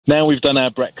Now we've done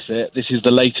our Brexit, this is the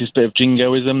latest bit of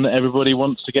jingoism that everybody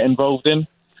wants to get involved in.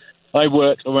 I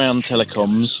work around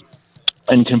telecoms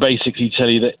and can basically tell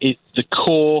you that the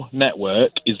core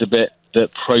network is the bit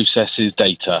that processes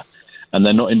data, and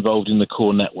they're not involved in the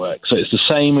core network. So it's the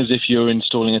same as if you're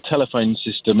installing a telephone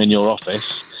system in your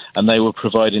office and they were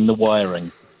providing the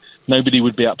wiring. Nobody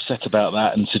would be upset about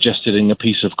that and suggesting a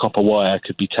piece of copper wire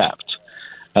could be tapped.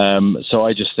 So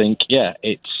I just think,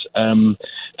 it's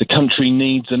the country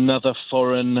needs another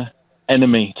foreign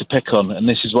enemy to pick on, and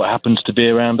this is what happens to be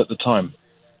around at the time.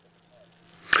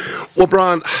 Well,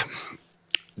 Brian,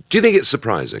 do you think it's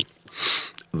surprising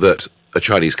that a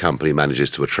Chinese company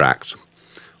manages to attract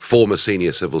former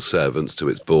senior civil servants to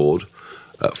its board,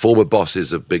 former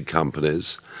bosses of big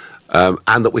companies,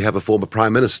 and that we have a former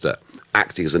prime minister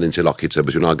acting as an interlocutor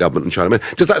between our government and China?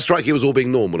 Does that strike you as all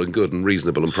being normal and good and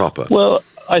reasonable and proper? Well,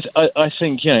 I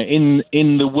think,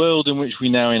 in the world in which we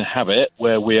now inhabit,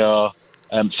 where we are,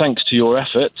 thanks to your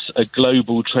efforts, a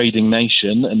global trading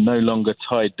nation and no longer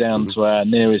tied down to our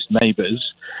nearest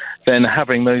neighbours, then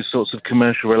having those sorts of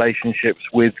commercial relationships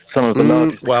with some of the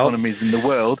largest economies in the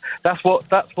world, that's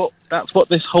what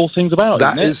this whole thing's about,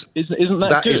 isn't that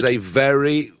that good?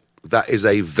 That is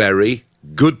a very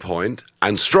good point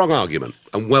and strong argument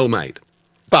and well made.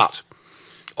 But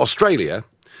Australia,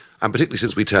 and particularly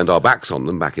since we turned our backs on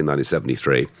them back in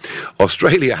 1973,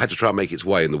 Australia had to try and make its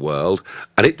way in the world,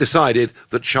 and it decided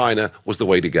that China was the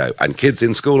way to go. And kids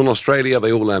in school in Australia,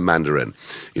 they all learn Mandarin.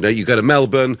 You go to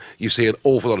Melbourne, you see an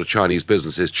awful lot of Chinese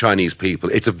businesses, Chinese people.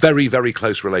 It's a very, very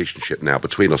close relationship now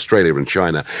between Australia and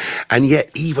China. And yet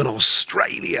even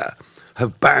Australia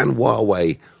have banned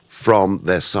Huawei from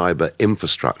their cyber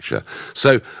infrastructure.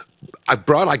 So,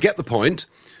 Brian, I get the point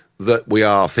that we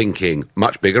are thinking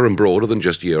much bigger and broader than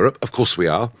just Europe. Of course we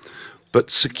are.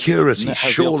 But security,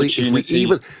 surely, if we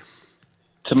even...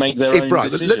 to make their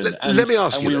own decision. Let me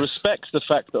ask you this. We this. respect the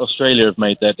fact that Australia have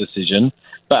made their decision,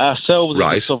 but ourselves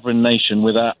as a sovereign nation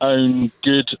with our own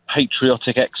good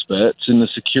patriotic experts in the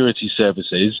security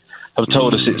services have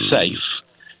told us it's safe.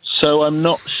 So I'm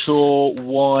not sure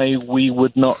why we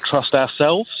would not trust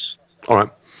ourselves. All right.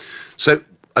 So,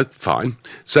 fine.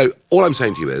 So all I'm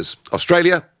saying to you is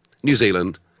Australia, New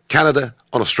Zealand, Canada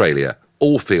and Australia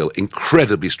all feel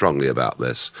incredibly strongly about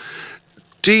this.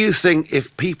 Do you think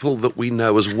if people that we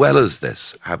know as well as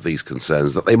this have these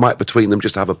concerns, that they might between them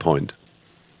just have a point?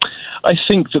 I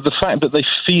think that the fact that they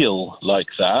feel like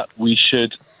that, we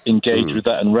should engage with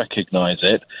that and recognise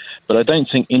it. But I don't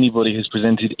think anybody has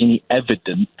presented any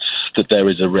evidence that there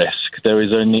is a risk. There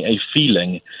is only a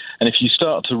feeling. And if you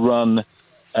start to run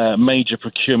major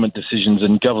procurement decisions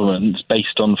in governments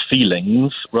based on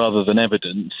feelings rather than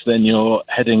evidence, then you're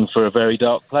heading for a very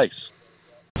dark place.